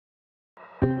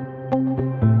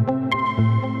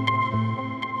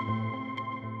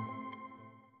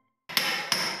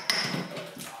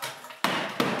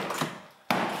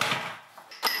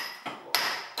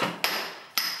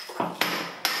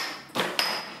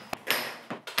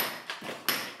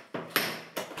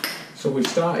So we've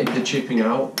started the chipping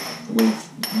out, we've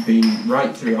been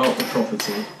right throughout the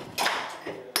property.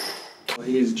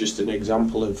 Here's just an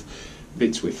example of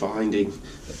bits we're finding.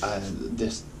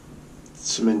 This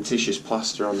cementitious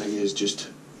plaster on here is just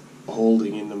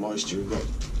holding in the moisture. We've got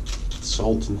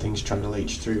salt and things trying to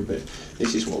leach through, but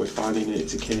this is what we're finding, and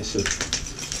it's a case of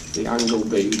the angle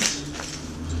beads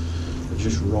are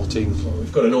just rotting. So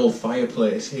we've got an old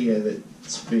fireplace here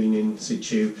that's been in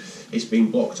situ. It's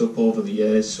been blocked up over the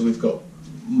years, so we've got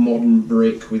modern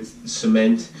brick with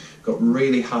cement, got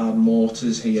really hard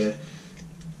mortars here.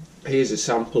 Here's a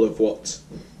sample of what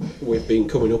we've been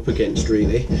coming up against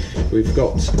really. We've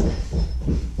got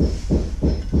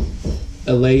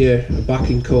a layer, a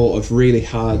backing coat of really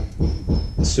hard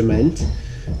cement,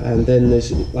 and then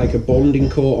there's like a bonding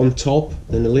coat on top,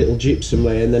 then a little gypsum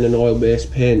layer, and then an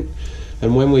oil-based paint.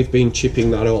 And when we've been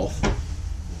chipping that off,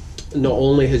 not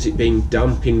only has it been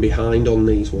damping behind on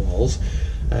these walls,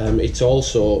 it's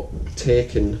also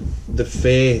taken the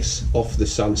face off the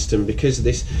sandstone, because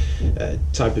this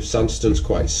type of sandstone is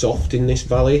quite soft in this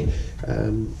valley.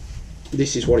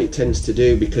 This is what it tends to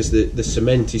do, because the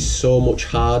cement is so much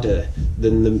harder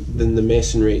than the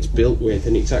masonry it's built with,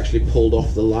 and it's actually pulled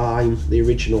off the lime, the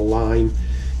original lime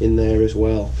in there as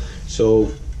well.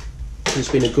 So there's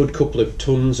been a good couple of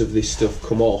tons of this stuff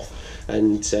come off,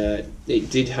 and it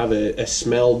did have a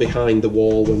smell behind the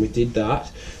wall when we did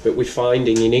that, but we're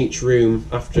finding in each room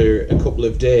after a couple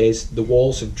of days the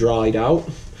walls have dried out,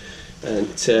 and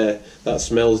that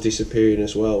smell's disappearing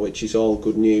as well, which is all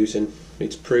good news, and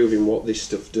it's proving what this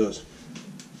stuff does.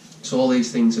 So all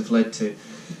these things have led to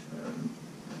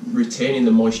retaining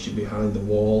the moisture behind the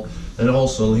wall, and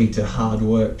also lead to hard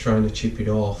work trying to chip it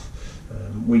off.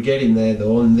 We're getting there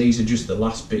though, and these are just the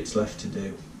last bits left to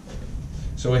do.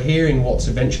 So we're here in what's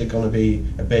eventually going to be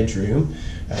a bedroom.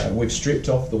 We've stripped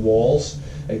off the walls.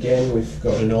 Again, we've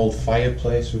got an old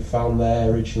fireplace we found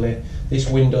there originally. This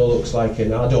window looks like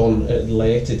an add-on at a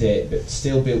later date, but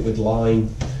still built with lime.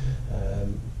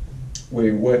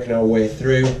 We're working our way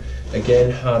through, again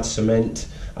hard cement,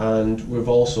 and we've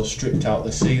also stripped out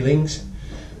the ceilings.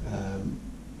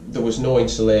 There was no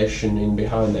insulation in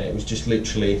behind there, it was just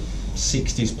literally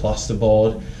 60s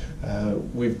plasterboard.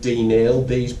 We've de-nailed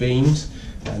these beams,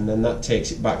 and then that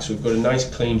takes it back, so we've got a nice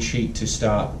clean sheet to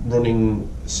start running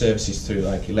services through,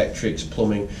 like electrics,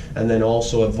 plumbing, and then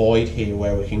also a void here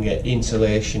where we can get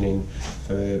insulation in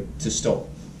to stop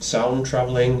sound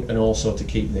travelling, and also to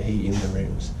keep the heat in the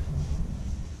rooms.